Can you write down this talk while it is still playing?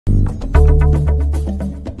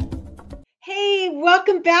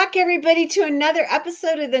Welcome back, everybody, to another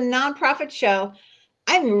episode of the Nonprofit Show.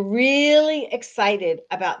 I'm really excited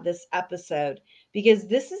about this episode because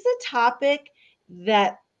this is a topic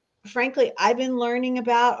that, frankly, I've been learning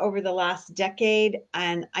about over the last decade,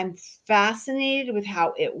 and I'm fascinated with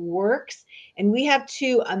how it works. And we have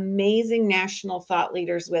two amazing national thought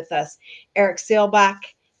leaders with us, Erick Seelbach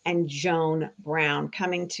and Joan Brown,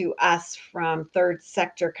 coming to us from Third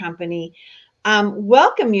Sector Company.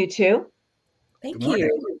 Welcome, you two. Thank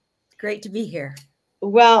you. Great to be here.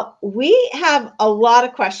 Well, we have a lot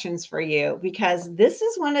of questions for you because this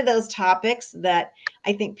is one of those topics that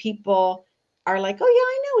I think people are like, oh, yeah,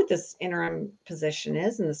 I know what this interim position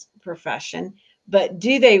is in this profession, but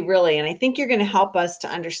do they really? And I think you're going to help us to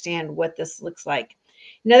understand what this looks like.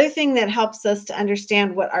 Another thing that helps us to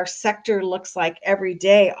understand what our sector looks like every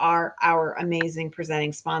day are our amazing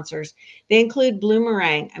presenting sponsors. They include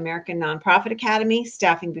Bloomerang, American Nonprofit Academy,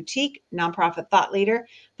 Staffing Boutique, Nonprofit Thought Leader,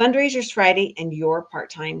 Fundraisers Friday, and Your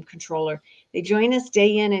Part-Time Controller. They join us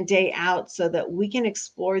day in and day out so that we can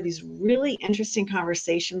explore these really interesting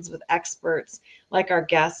conversations with experts like our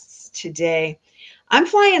guests today. I'm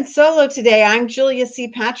flying solo today. I'm Julia C.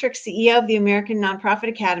 Patrick, CEO of the American Nonprofit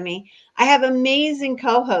Academy. I have amazing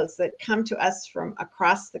co-hosts that come to us from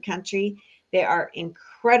across the country. They are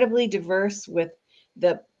incredibly diverse with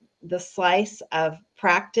the slice of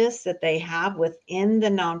practice that they have within the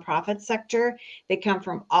nonprofit sector. They come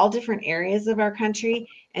from all different areas of our country,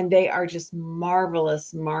 and they are just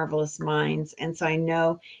marvelous, marvelous minds. And so I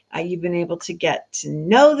know you've been able to get to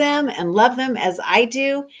know them and love them as I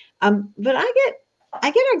do. But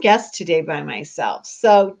I get our guest today by myself.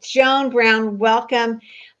 So Joan Brown, welcome.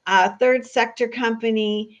 Third Sector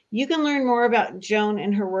Company. You can learn more about Joan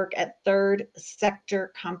and her work at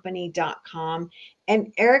thirdsectorcompany.com.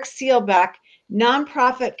 And Erick Seelbach,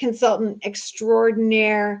 nonprofit consultant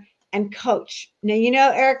extraordinaire and coach. Now, you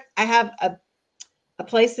know, Erick, I have a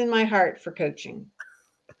place in my heart for coaching.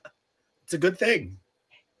 It's a good thing.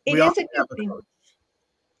 It is a good thing.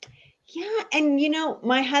 Yeah. And, you know,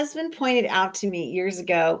 my husband pointed out to me years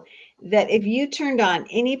ago that if you turned on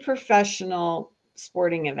any professional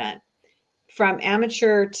sporting event from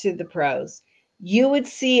amateur to the pros, you would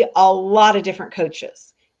see a lot of different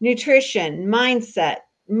coaches, nutrition, mindset,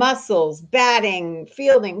 muscles, batting,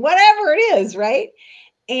 fielding, whatever it is, right?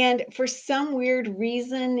 And for some weird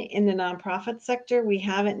reason in the nonprofit sector, we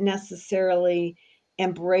haven't necessarily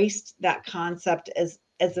embraced that concept as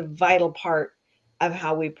a vital part of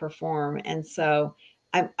how we perform. And so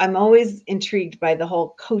I'm always intrigued by the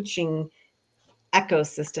whole coaching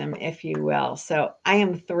ecosystem, if you will. So I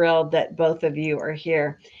am thrilled that both of you are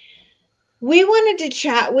here. We wanted to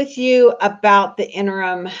chat with you about the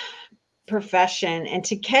interim profession and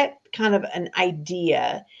to get kind of an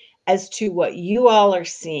idea as to what you all are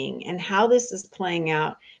seeing and how this is playing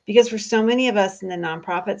out. Because for so many of us in the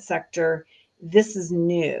nonprofit sector, this is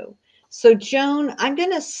new. So Joan, I'm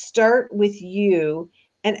going to start with you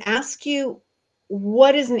and ask you,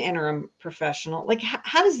 what is an interim professional? Like,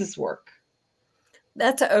 how does this work?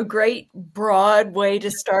 That's a great broad way to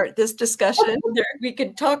start this discussion. We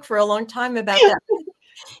could talk for a long time about that.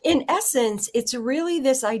 In essence, it's really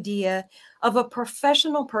this idea of a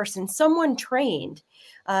professional person, someone trained,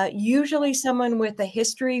 usually someone with a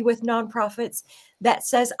history with nonprofits that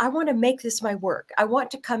says, I want to make this my work. I want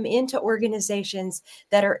to come into organizations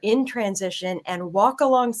that are in transition and walk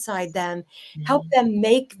alongside them, help them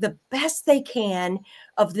make the best they can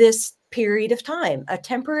of this period of time, a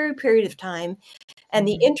temporary period of time. And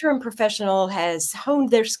the interim professional has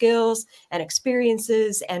honed their skills and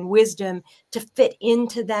experiences and wisdom to fit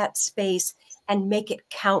into that space and make it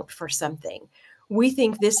count for something. We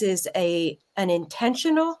think this is an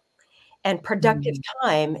intentional and productive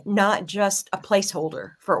time, not just a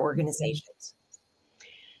placeholder for organizations.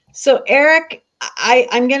 So Erick,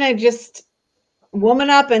 I'm going to just woman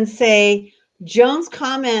up and say Joan's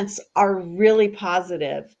comments are really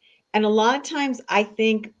positive. And a lot of times I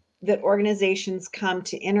think that organizations come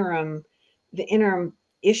to the interim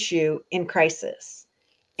issue in crisis.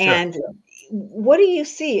 Sure. And what do you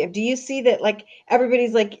see? Do you see that like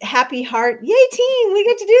everybody's like happy heart, yay team, we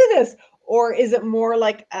get to do this? Or is it more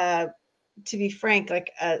like, to be frank,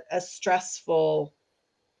 like a stressful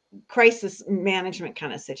crisis management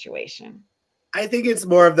kind of situation? I think it's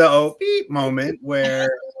more of the oh beep moment where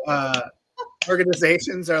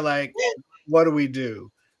organizations are like, what do we do?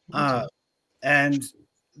 And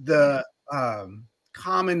the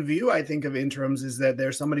common view, I think, of interims is that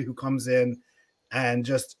there's somebody who comes in and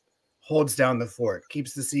just holds down the fort,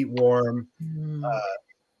 keeps the seat warm,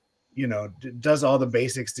 you know, does all the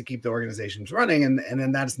basics to keep the organizations running. And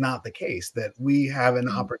then that's not the case, that we have an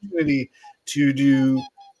opportunity to do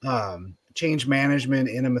change management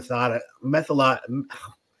in a methodical,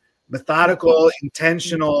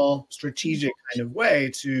 intentional, strategic kind of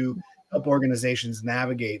way to help organizations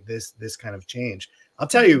navigate this kind of change. I'll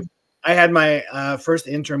tell you, I had my first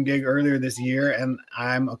interim gig earlier this year, and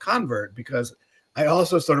I'm a convert because I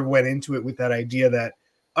also sort of went into it with that idea that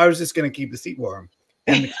I was just going to keep the seat warm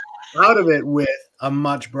and out of it with a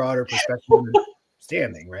much broader perspective and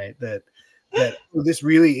understanding, right? That this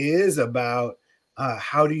really is about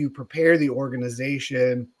how do you prepare the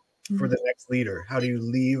organization for the next leader? How do you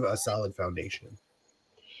leave a solid foundation?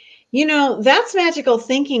 You know, that's magical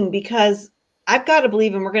thinking, because I've got to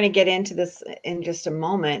believe, and we're going to get into this in just a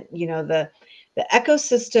moment, you know, the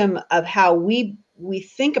ecosystem of how we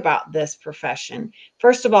think about this profession.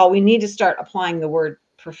 First of all, we need to start applying the word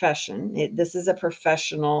profession. This is a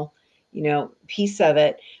professional, you know, piece of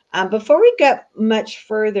it. Before we get much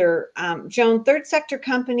further, Joan, Third Sector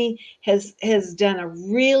Company has done a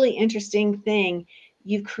really interesting thing.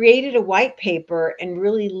 You've created a white paper and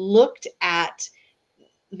really looked at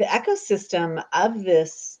the ecosystem of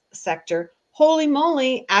this sector. Holy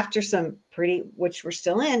moly, after some which we're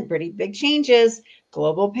still in, pretty big changes,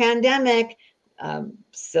 global pandemic,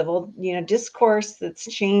 civil, you know, discourse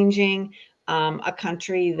that's changing, a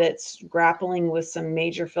country that's grappling with some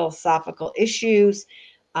major philosophical issues,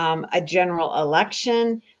 a general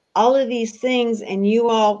election, all of these things, and you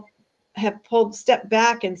all have stepped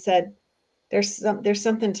back and said, there's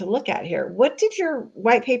something to look at here. What did your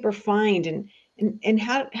white paper find, and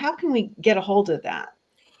how can we get a hold of that?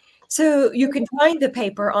 So you can find the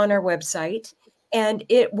paper on our website, and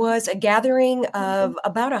it was a gathering of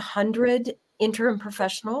about 100 interim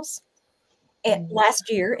professionals last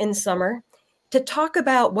year in summer to talk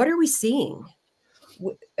about what are we seeing.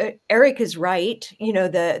 Erick is right. You know,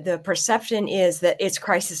 the perception is that it's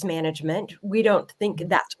crisis management. We don't think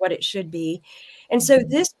that's what it should be. And so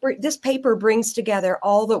this paper brings together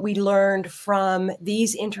all that we learned from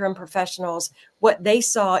these interim professionals, what they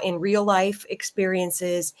saw in real life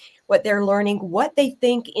experiences, what they're learning, what they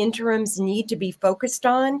think interims need to be focused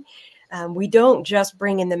on. We don't just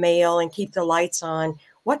bring in the mail and keep the lights on.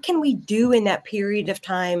 What can we do in that period of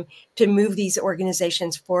time to move these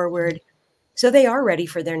organizations forward so they are ready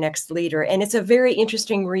for their next leader? And it's a very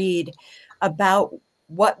interesting read about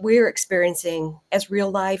what we're experiencing as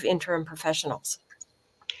real life interim professionals.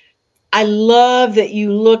 I love that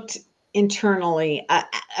you looked internally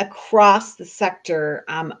across the sector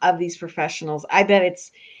of these professionals. I bet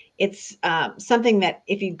it's something that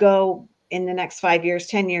if you go in the next 5 years,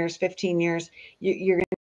 10 years, 15 years, you're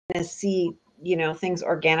going to see, you know, things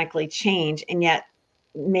organically change, and yet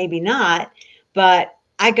maybe not. But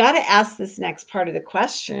I got to ask this next part of the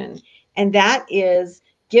question, and that is,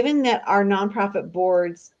 given that our nonprofit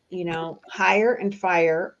boards, you know, hire and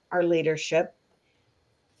fire our leadership,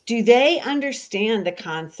 do they understand the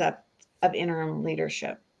concept of interim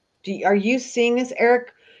leadership? Are you seeing this,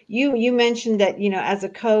 Erick? You mentioned that, you know, as a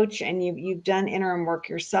coach, and you've done interim work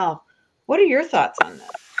yourself. What are your thoughts on this?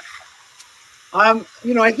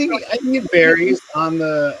 You know, I think it varies on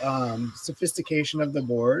the sophistication of the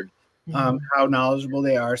board, how knowledgeable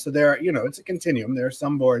they are. So there are, you know, it's a continuum. There are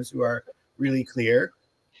some boards who are really clear,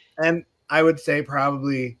 and I would say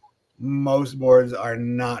probably most boards are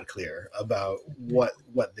not clear about what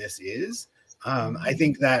this is. I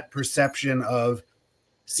think that perception of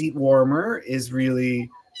seat warmer is really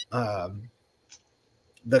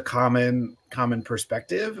the common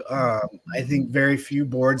perspective. I think very few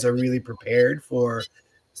boards are really prepared for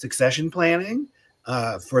succession planning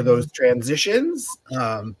for those transitions.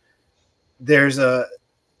 There's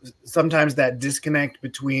sometimes that disconnect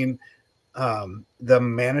between the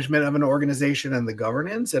management of an organization and the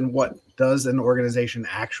governance, and what does an organization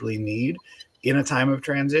actually need in a time of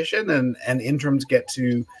transition, and interims get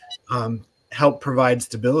to help provide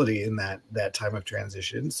stability in that time of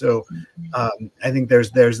transition. So I think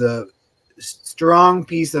there's a strong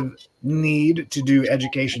piece of need to do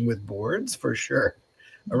education with boards for sure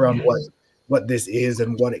around what this is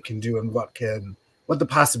and what it can do and what the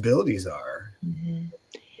possibilities are.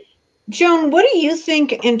 Joan, what do you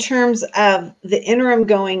think in terms of the interim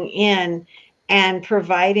going in and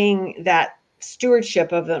providing that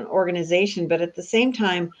stewardship of an organization, but at the same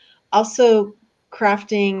time also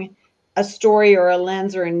crafting a story or a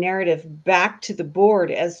lens or a narrative back to the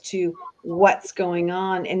board as to what's going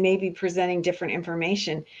on, and maybe presenting different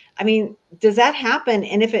information? I mean, does that happen?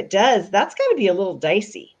 And if it does, that's got to be a little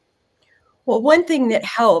dicey. Well, one thing that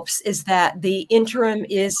helps is that the interim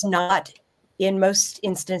is not, in most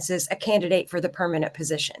instances, a candidate for the permanent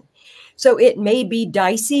position. So it may be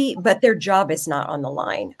dicey, but their job is not on the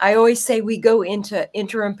line. I always say we go into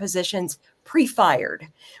interim positions pre-fired.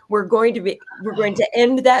 We're going to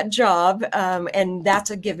end that job, and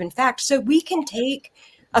that's a given fact. So we can take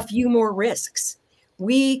a few more risks.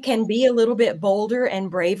 We can be a little bit bolder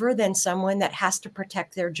and braver than someone that has to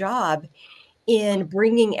protect their job in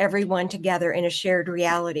bringing everyone together in a shared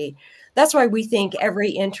reality. That's why we think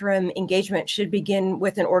every interim engagement should begin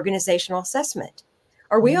with an organizational assessment.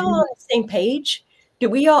 Are we all on the same page? Do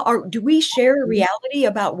we share a reality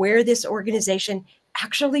about where this organization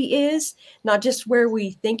actually is, not just where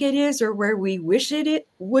we think it is or where we wish it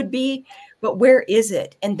would be, but where is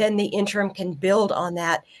it? And then the interim can build on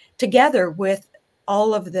that together with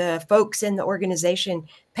all of the folks in the organization,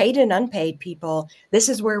 paid and unpaid people. This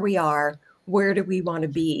is where we are. Where do we want to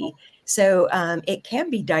be? So it can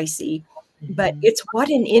be dicey, but it's what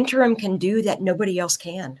an interim can do that nobody else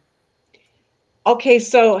can. Okay,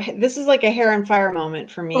 so this is like a hair on fire moment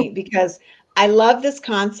for me because I love this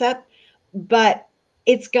concept, but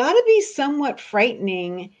it's got to be somewhat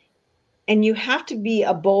frightening, and you have to be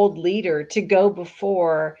a bold leader to go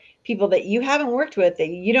before people that you haven't worked with, that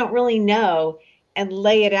you don't really know, and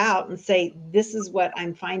lay it out and say, this is what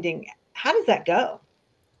I'm finding. How does that go?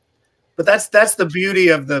 But that's the beauty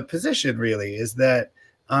of the position, really, is that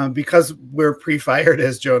because we're pre-fired,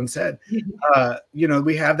 as Joan said,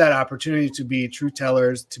 we have that opportunity to be truth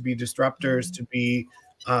tellers, to be disruptors, to be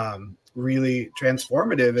really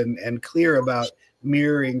transformative and clear about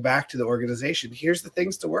mirroring back to the organization. Here's the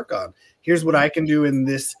things to work on. Here's what I can do in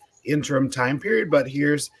this interim time period, but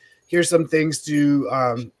here's some things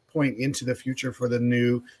to point into the future for the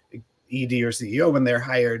new ED or CEO when they're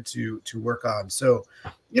hired to work on. So,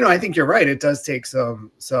 I think you're right. It does take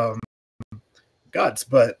some guts,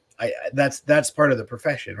 but that's part of the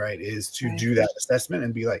profession, right? Is to do that assessment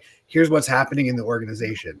and be like, here's what's happening in the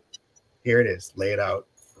organization. Here it is. Lay it out.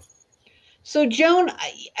 So, Joan,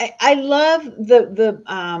 I love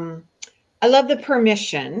I love the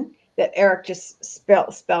permission that Erick just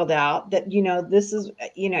spelled out, that, this is,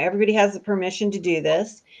 everybody has the permission to do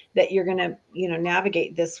this, that you're going to,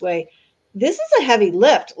 navigate this way. This is a heavy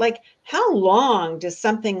lift. Like, how long does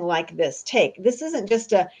something like this take? This isn't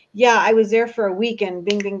just I was there for a week and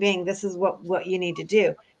bing, bing, bing. This is what you need to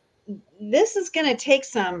do. This is going to take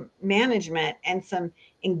some management and some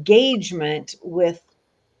engagement with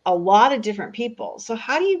a lot of different people. So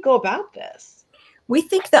how do you go about this? We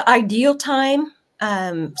think the ideal time,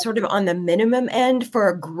 sort of on the minimum end for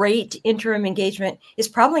a great interim engagement, is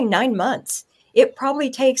probably 9 months. It probably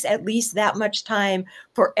takes at least that much time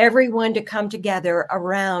for everyone to come together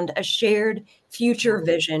around a shared future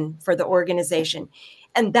vision for the organization.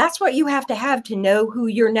 And that's what you have to know who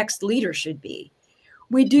your next leader should be.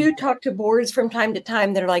 We do talk to boards from time to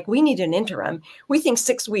time that are like, we need an interim. We think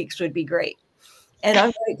 6 weeks would be great. And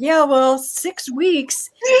I'm like, yeah, well, 6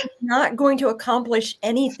 weeks is not going to accomplish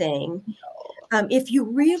anything. If you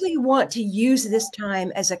really want to use this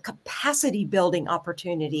time as a capacity building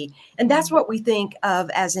opportunity, and that's what we think of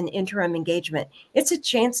as an interim engagement, it's a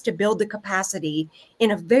chance to build the capacity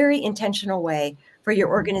in a very intentional way for your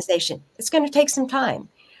organization. It's going to take some time.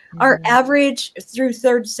 Our average through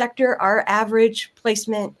third sector, our average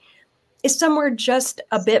placement is somewhere just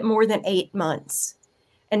a bit more than 8 months.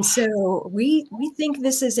 And so we think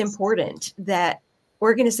this is important, that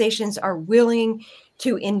organizations are willing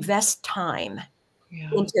to invest time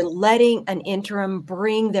into letting an interim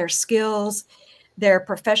bring their skills, their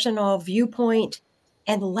professional viewpoint,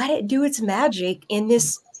 and let it do its magic in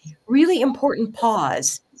this really important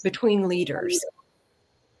pause between leaders.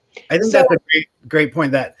 I think that's a great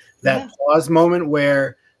point, that pause moment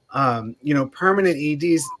where, permanent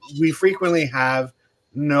EDs, we frequently have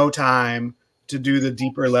no time to do the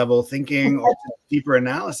deeper level thinking or deeper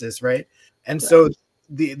analysis, right? And so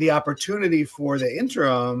the opportunity for the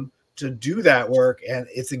interim to do that work, and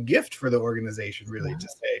it's a gift for the organization, really, to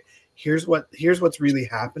say, here's what's really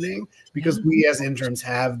happening, because we as interims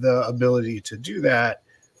have the ability to do that,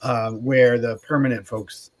 where the permanent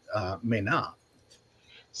folks may not.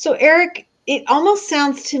 So, Erick, it almost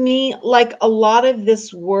sounds to me like a lot of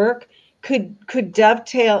this work could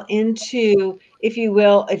dovetail into, if you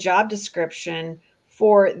will, a job description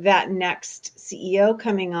for that next CEO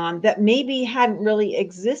coming on that maybe hadn't really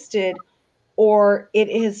existed, or it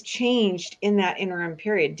has changed in that interim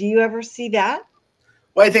period. Do you ever see that?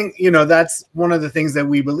 Well, I think, that's one of the things that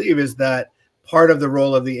we believe, is that part of the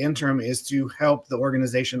role of the interim is to help the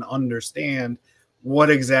organization understand what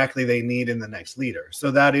exactly they need in the next leader. So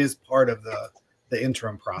that is part of the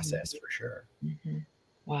interim process, for sure.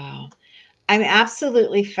 Wow. I'm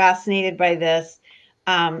absolutely fascinated by this.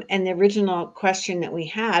 And the original question that we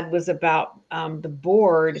had was about the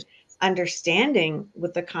board understanding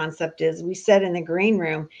what the concept is. We said in the green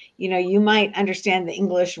room, you know, you might understand the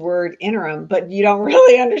English word interim, but you don't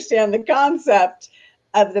really understand the concept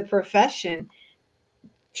of the profession.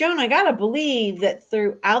 Joan, I got to believe that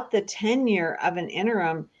throughout the tenure of an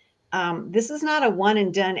interim, this is not a one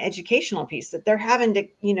and done educational piece, that they're having to,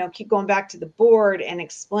 you know, keep going back to the board and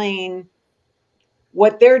explain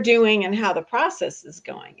what they're doing and how the process is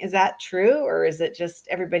going. Is that true? Or is it just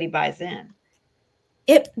everybody buys in?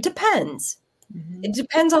 It depends. Mm-hmm. It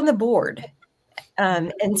depends on the board.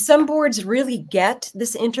 And some boards really get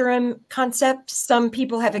this interim concept. Some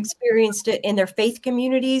people have experienced it in their faith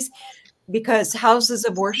communities, because houses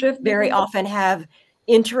of worship very often have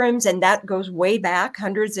interims, and that goes way back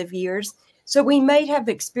hundreds of years. So we might have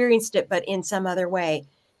experienced it, but in some other way.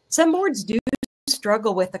 Some boards do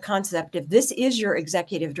struggle with the concept. If this is your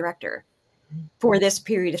executive director for this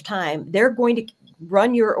period of time, they're going to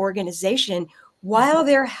run your organization while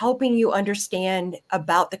they're helping you understand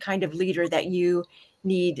about the kind of leader that you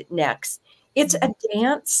need next. It's a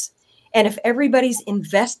dance. And if everybody's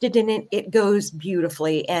invested in it, it goes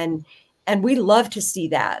beautifully. And we love to see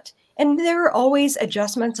that. And there are always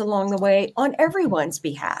adjustments along the way on everyone's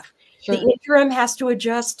behalf. Sure. The interim has to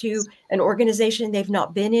adjust to an organization they've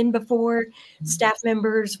not been in before, staff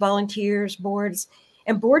members, volunteers, boards,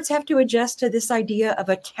 and boards have to adjust to this idea of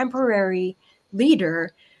a temporary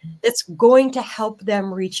leader that's going to help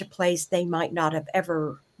them reach a place they might not have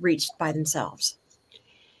ever reached by themselves.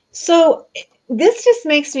 So this just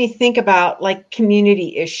makes me think about like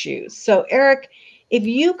community issues. So Erick, if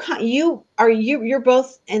you're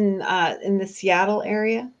both in the Seattle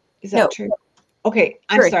area, is that No. true? Okay,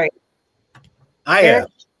 I'm Correct. sorry. I am.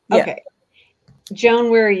 Okay. Yeah. Joan,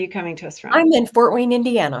 where are you coming to us from? I'm in Fort Wayne,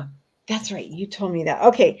 Indiana. That's right. You told me that.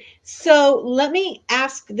 Okay. So let me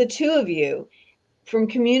ask the two of you, from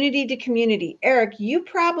community to community. Erick, you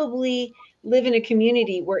probably live in a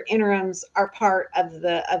community where interims are part of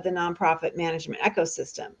the nonprofit management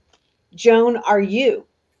ecosystem. Joan, are you?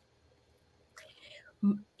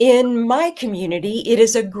 In my community, it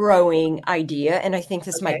is a growing idea, and I think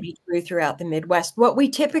this might be true throughout the Midwest. What we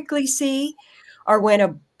typically see are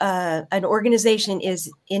when an organization is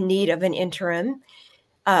in need of an interim,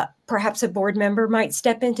 perhaps a board member might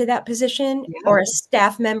step into that position, or a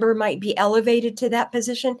staff member might be elevated to that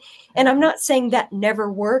position. And I'm not saying that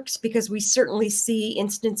never works, because we certainly see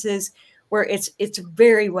instances where it's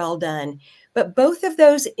very well done. But both of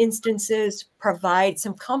those instances provide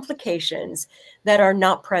some complications that are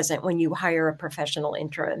not present when you hire a professional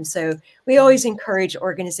interim. So we always encourage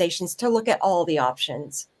organizations to look at all the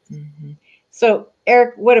options. Mm-hmm. So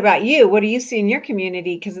Erick, what about you? What do you see in your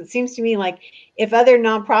community? Because it seems to me like if other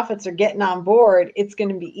nonprofits are getting on board, it's going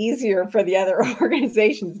to be easier for the other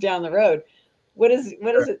organizations down the road. What is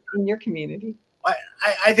it in your community?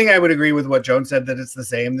 I think I would agree with what Joan said, that it's the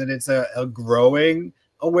same, that it's a growing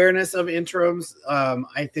awareness of interims.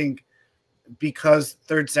 I think because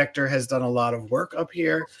third sector has done a lot of work up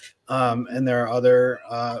here, and there are other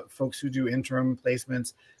folks who do interim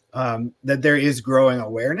placements, that there is growing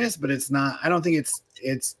awareness, but it's not, I don't think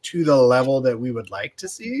it's to the level that we would like to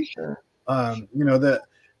see. Sure. You know,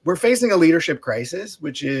 we're facing a leadership crisis,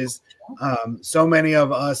 which is so many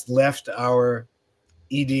of us left our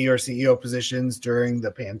ED or CEO positions during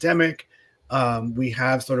the pandemic. We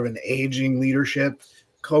have sort of an aging leadership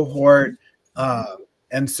cohort.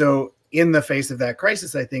 And so in the face of that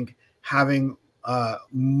crisis, I think having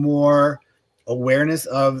more awareness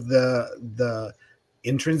of the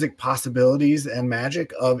intrinsic possibilities and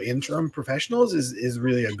magic of interim professionals is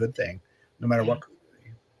really a good thing, no matter what.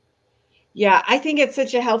 Yeah, I think it's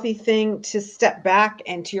such a healthy thing to step back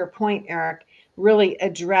and, to your point, Erick, really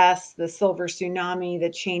address the silver tsunami, the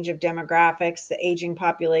change of demographics, the aging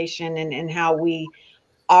population, and how we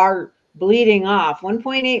are bleeding off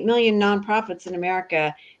 1.8 million nonprofits in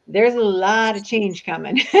America. There's a lot of change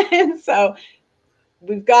coming. And so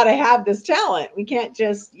we've got to have this talent. We can't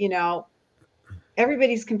just, you know,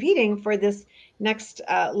 everybody's competing for this next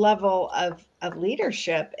level of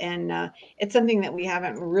leadership. And it's something that we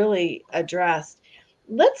haven't really addressed.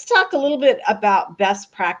 Let's talk a little bit about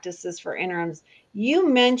best practices for interims. You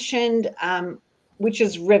mentioned, which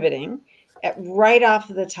is riveting, right off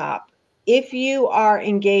the top, if you are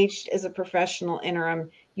engaged as a professional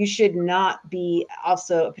interim, you should not be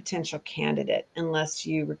also a potential candidate unless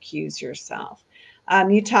you recuse yourself.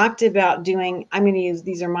 You talked about doing, I'm going to use,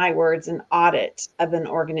 these are my words, an audit of an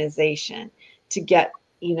organization to get,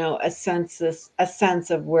 you know, a sense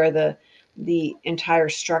of where the entire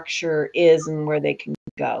structure is and where they can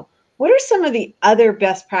go. What are some of the other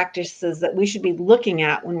best practices that we should be looking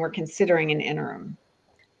at when we're considering an interim?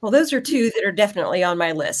 Well, those are two that are definitely on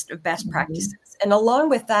my list of best practices. And along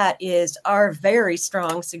with that is our very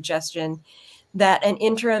strong suggestion that an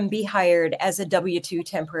interim be hired as a W-2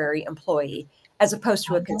 temporary employee, as opposed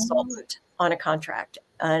to a consultant on a contract,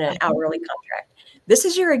 on an hourly contract. This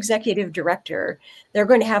is your executive director. They're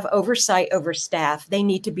going to have oversight over staff. They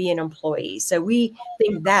need to be an employee. So we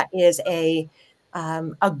think that is a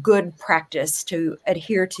good practice to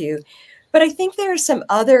adhere to. But I think there are some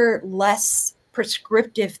other less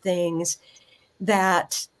prescriptive things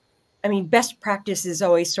that, I mean, best practice is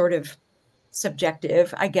always sort of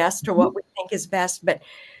subjective, I guess, to what we think is best, but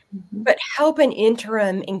help an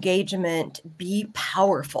interim engagement be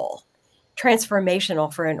powerful,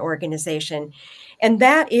 transformational for an organization. And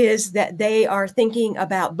that is that they are thinking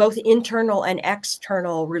about both internal and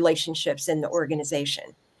external relationships in the organization.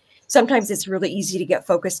 Sometimes it's really easy to get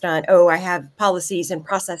focused on, oh, I have policies and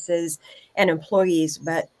processes and employees,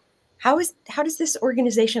 but how does this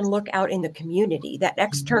organization look out in the community? That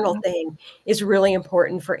external thing is really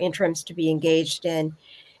important for interims to be engaged in.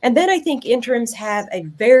 And then I think interims have a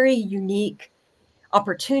very unique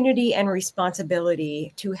opportunity and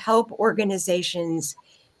responsibility to help organizations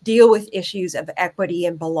deal with issues of equity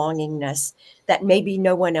and belongingness that maybe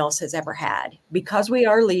no one else has ever had. Because we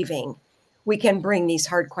are leaving, we can bring these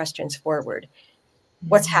hard questions forward.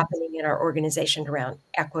 What's happening in our organization around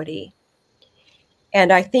equity?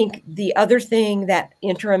 And I think the other thing that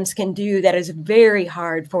interims can do that is very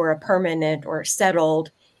hard for a permanent or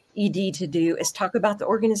settled ED to do is talk about the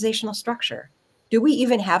organizational structure. Do we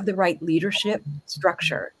even have the right leadership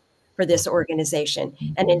structure for this organization?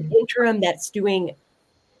 And an interim that's doing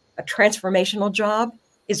a transformational job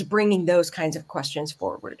is bringing those kinds of questions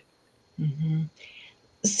forward.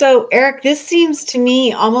 So, Erick, this seems to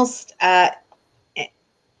me almost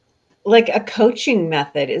like a coaching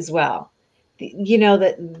method as well. You know,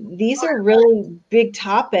 that these are really big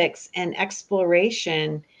topics and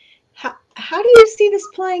exploration. How do you see this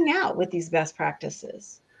playing out with these best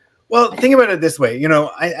practices? Well, think about it this way. You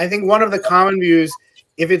know, I think one of the common views,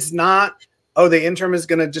 if it's not, oh, the interim is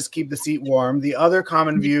going to just keep the seat warm, the other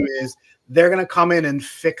common view is they're going to come in and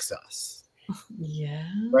fix us. Yeah.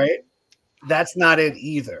 Right? That's not it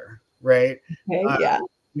either. Right? Okay,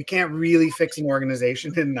 We can't really fix an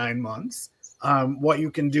organization in 9 months. What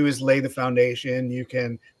you can do is lay the foundation. You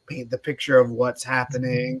can paint the picture of what's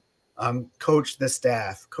happening, coach the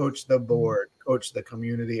staff, coach the board, coach the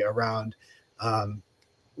community around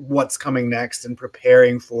what's coming next and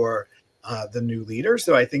preparing for the new leader.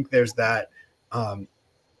 So I think there's that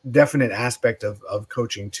definite aspect of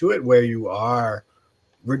coaching to it, where you are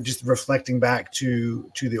just reflecting back to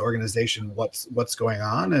the organization what's going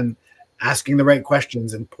on and asking the right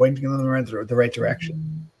questions and pointing them in the right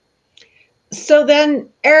direction. So then,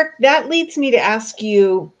 Erick, that leads me to ask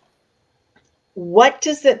you, what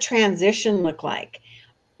does the transition look like?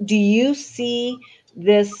 Do you see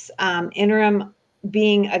this interim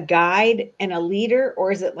being a guide and a leader,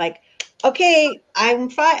 or is it like, okay, I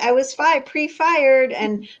was pre-fired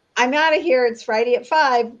and I'm out of here. It's Friday at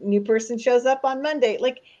 5. New person shows up on Monday.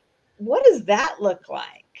 Like, what does that look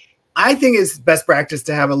like? I think it's best practice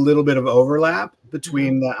to have a little bit of overlap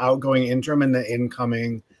between the outgoing interim and the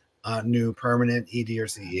incoming new permanent ED or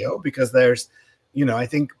CEO, because there's, you know, I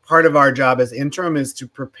think part of our job as interim is to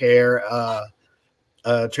prepare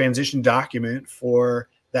a transition document for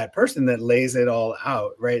that person that lays it all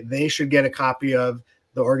out, right? They should get a copy of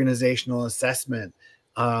the organizational assessment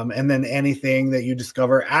and then anything that you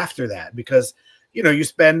discover after that, because, you know, you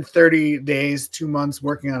spend 30 days, 2 months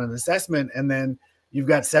working on an assessment, and then you've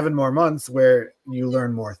got 7 more months where you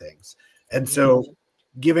learn more things. And so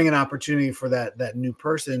giving an opportunity for that new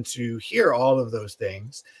person to hear all of those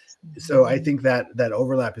things. So I think that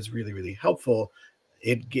overlap is really, really helpful.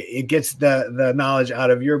 It gets the knowledge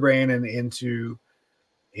out of your brain and into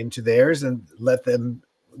theirs, and let them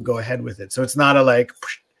go ahead with it. So it's not a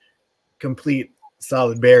complete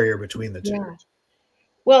solid barrier between the two. Yeah.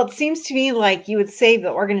 Well, it seems to me like you would save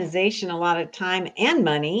the organization a lot of time and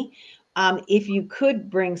money if you could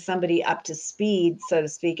bring somebody up to speed, so to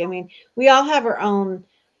speak. I mean, we all have our own,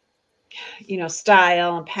 you know,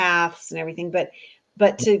 style and paths and everything, but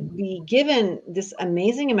to be given this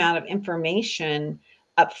amazing amount of information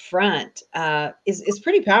up front is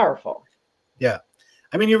pretty powerful. Yeah.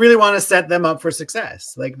 I mean, you really want to set them up for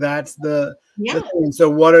success. Like, that's the thing. So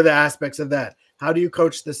what are the aspects of that? How do you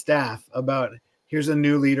coach the staff about, here's a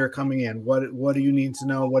new leader coming in. What do you need to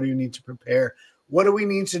know? What do you need to prepare? What do we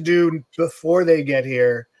need to do before they get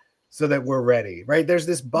here so that we're ready, right? There's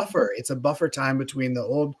this buffer. It's a buffer time between the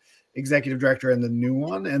old executive director and the new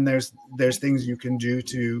one. And there's things you can do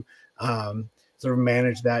to sort of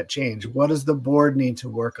manage that change? What does the board need to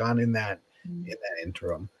work on in that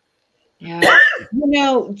interim? Yeah.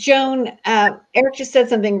 Joan, Erick just said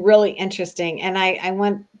something really interesting, and I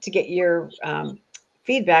want to get your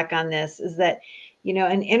feedback on this, is that,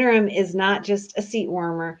 an interim is not just a seat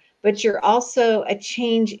warmer, but you're also a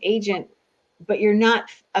change agent, but you're not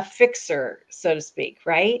a fixer, so to speak,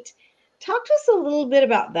 right? Talk to us a little bit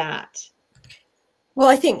about that. Well,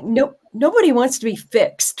 I think nobody wants to be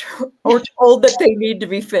fixed or told that they need to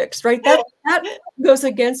be fixed, right? That goes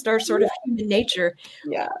against our sort of human nature.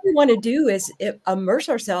 Yeah. What we want to do is immerse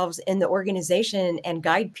ourselves in the organization and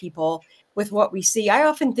guide people with what we see. I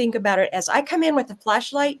often think about it as I come in with a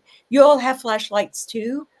flashlight. You all have flashlights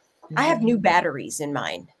too. I have new batteries in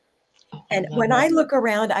mine. And when I look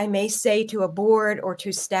around, I may say to a board or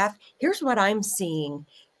to staff, here's what I'm seeing.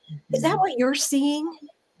 Is that what you're seeing?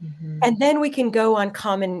 And then we can go on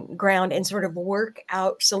common ground and sort of work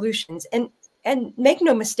out solutions. And make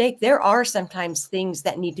no mistake, there are sometimes things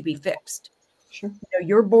that need to be fixed. Sure.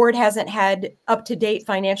 Your board hasn't had up-to-date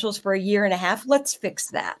financials for a year and a half. Let's fix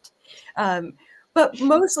that. But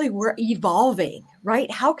mostly we're evolving,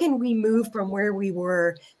 right? How can we move from where we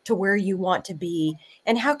were to where you want to be?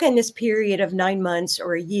 And how can this period of 9 months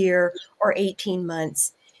or a year or 18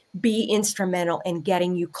 months be instrumental in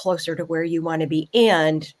getting you closer to where you want to be?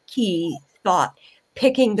 And key thought,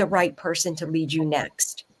 picking the right person to lead you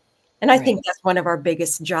next. And I think that's one of our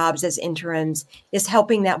biggest jobs as interims, is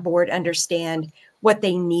helping that board understand what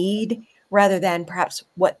they need rather than perhaps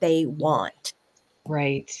what they want.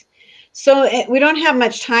 Right. So we don't have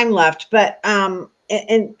much time left, but and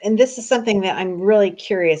this is something that I'm really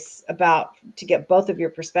curious about to get both of your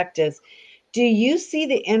perspectives. Do you see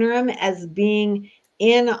the interim as being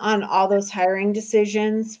in on all those hiring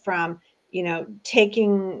decisions, from,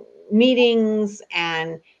 taking meetings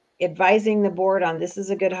and advising the board on this is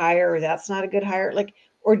a good hire or that's not a good hire? Like,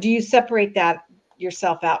 or do you separate that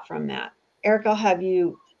yourself out from that? Erick, I'll have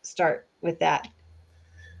you start with that.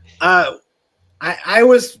 I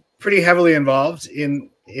was pretty heavily involved in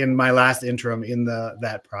my last interim in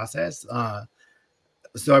that process.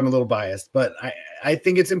 So I'm a little biased, but I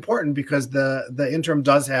think it's important because the interim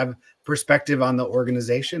does have perspective on the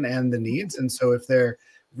organization and the needs. And so if they're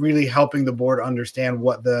really helping the board understand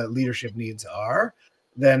what the leadership needs are,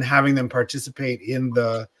 then having them participate in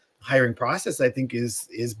the hiring process, I think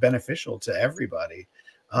is beneficial to everybody.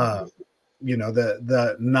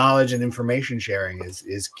 The knowledge and information sharing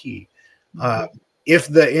is key. If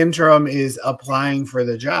the interim is applying for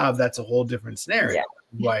the job, that's a whole different scenario.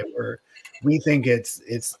 Why we think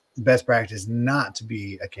it's best practice not to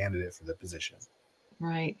be a candidate for the position.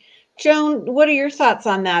 Right. Joan, what are your thoughts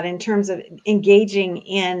on that in terms of engaging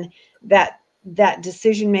in that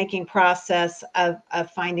decision-making process of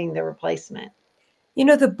finding the replacement?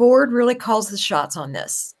 The board really calls the shots on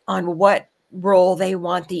this, on what role they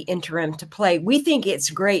want the interim to play. We think it's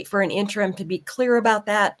great for an interim to be clear about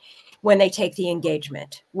that when they take the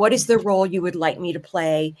engagement. What is the role you would like me to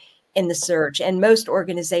play in the search? And most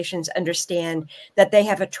organizations understand that they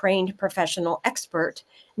have a trained professional expert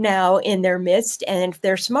now in their midst. And if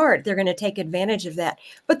they're smart, they're going to take advantage of that.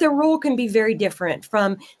 But the role can be very different,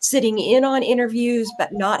 from sitting in on interviews,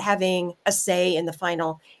 but not having a say in the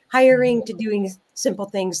final hiring, to doing simple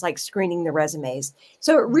things like screening the resumes.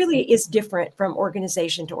 So it really is different from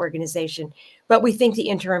organization to organization. But we think the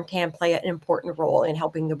interim can play an important role in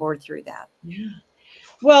helping the board through that. Yeah.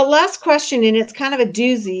 Well, last question, and it's kind of a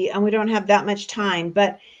doozy, and we don't have that much time,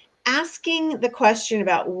 but asking the question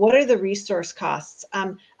about what are the resource costs.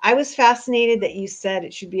 I was fascinated that you said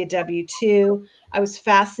it should be a W-2. I was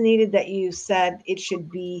fascinated that you said it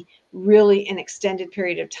should be really an extended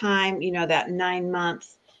period of time, that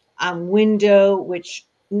 9-month window, which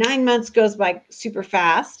 9 months goes by super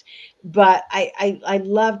fast. But I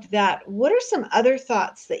loved that. What are some other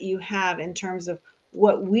thoughts that you have in terms of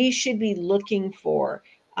what we should be looking for?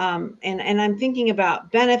 And I'm thinking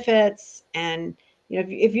about benefits, and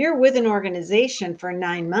if you're with an organization for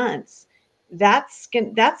 9 months, that's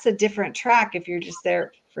a different track if you're just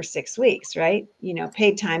there for 6 weeks, right?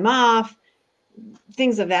 Paid time off,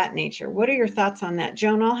 things of that nature. What are your thoughts on that?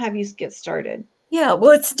 Joan, I'll have you get started. Yeah,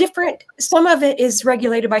 well, it's different. Some of it is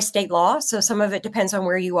regulated by state law. So some of it depends on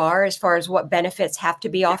where you are as far as what benefits have to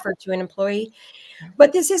be offered to an employee.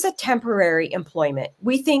 But this is a temporary employment.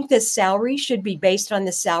 We think the salary should be based on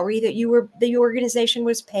the salary that the organization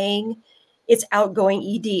was paying its outgoing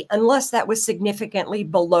ED, unless that was significantly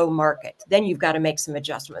below market. Then you've got to make some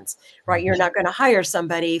adjustments, right? You're not going to hire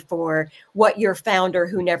somebody for what your founder,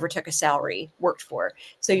 who never took a salary, worked for.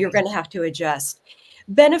 So you're going to have to adjust.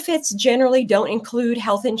 Benefits generally don't include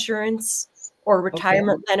health insurance or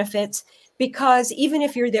retirement benefits, because even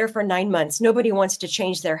if you're there for 9 months, nobody wants to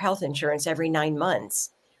change their health insurance every 9 months,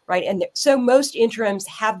 right? And so most interims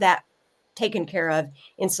have that taken care of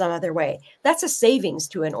in some other way. That's a savings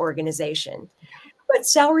to an organization. But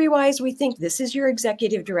salary-wise, we think this is your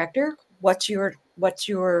executive director. What's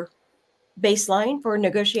your baseline for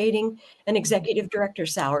negotiating an executive director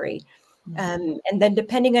salary? And then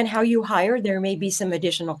depending on how you hire, there may be some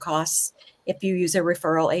additional costs if you use a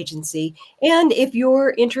referral agency. And if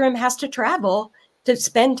your interim has to travel to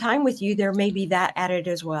spend time with you, there may be that added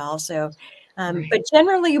as well. So, but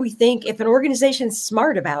generally we think if an organization's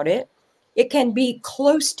smart about it, it can be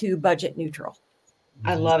close to budget neutral.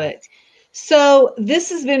 I love it. So this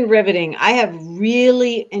has been riveting. I have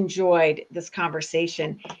really enjoyed this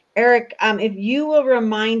conversation. Erick, if you will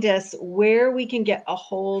remind us where we can get a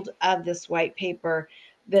hold of this white paper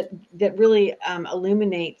that really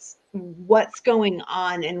illuminates what's going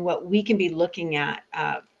on and what we can be looking at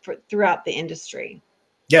throughout the industry.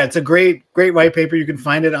 Yeah, it's a great white paper. You can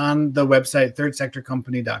find it on the website,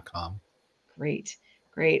 thirdsectorcompany.com. Great.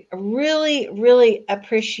 I really, really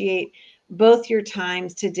appreciate both your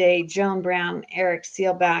times today, Joan Brown, Erick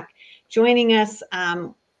Seelbach, joining us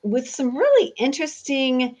with some really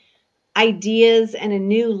interesting ideas and a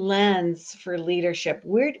new lens for leadership.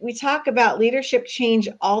 We talk about leadership change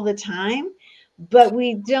all the time, but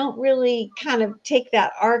we don't really kind of take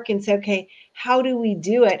that arc and say, okay, how do we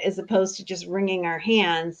do it, as opposed to just wringing our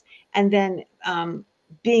hands and then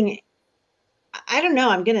being, I don't know,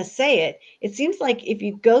 I'm going to say it. It seems like if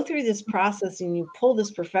you go through this process and you pull this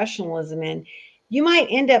professionalism in, you might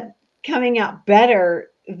end up coming out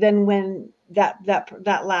better than when that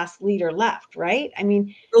last leader left, right? I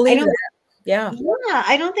mean, I don't, yeah,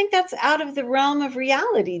 I don't think that's out of the realm of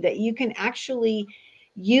reality, that you can actually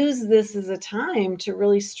use this as a time to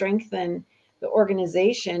really strengthen the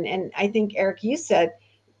organization. And I think, Erick, you said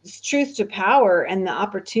truth to power, and the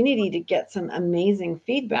opportunity to get some amazing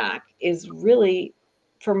feedback is really,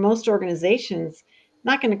 for most organizations,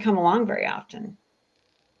 not going to come along very often.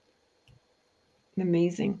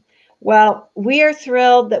 Amazing. Well, we are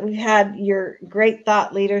thrilled that we've had your great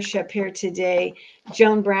thought leadership here today.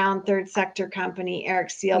 Joan Brown, Third Sector Company, Erick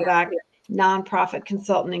Seelbach, nonprofit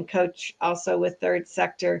consultant and coach, also with Third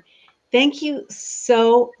Sector. Thank you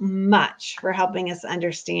so much for helping us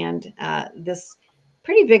understand this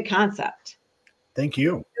pretty big concept. Thank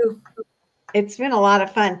you. It's been a lot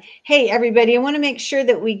of fun. Hey, everybody, I want to make sure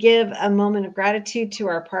that we give a moment of gratitude to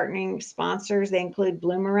our partnering sponsors. They include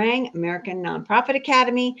Bloomerang, American Nonprofit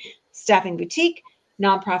Academy, Staffing Boutique,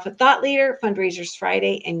 Nonprofit Thought Leader, Fundraisers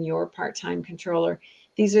Friday, and Your Part-Time Controller.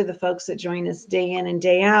 These are the folks that join us day in and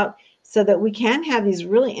day out so that we can have these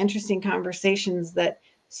really interesting conversations that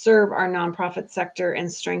serve our nonprofit sector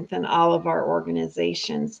and strengthen all of our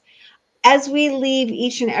organizations. As we leave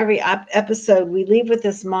each and every episode, we leave with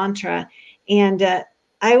this mantra. And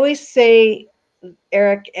I always say,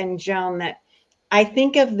 Erick and Joan, that I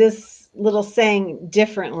think of this little saying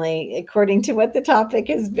differently according to what the topic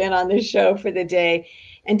has been on the show for the day.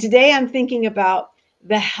 And today I'm thinking about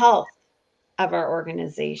the health of our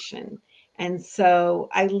organization. And so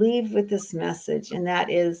I leave with this message, and that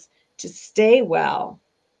is to stay well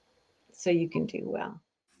so you can do well.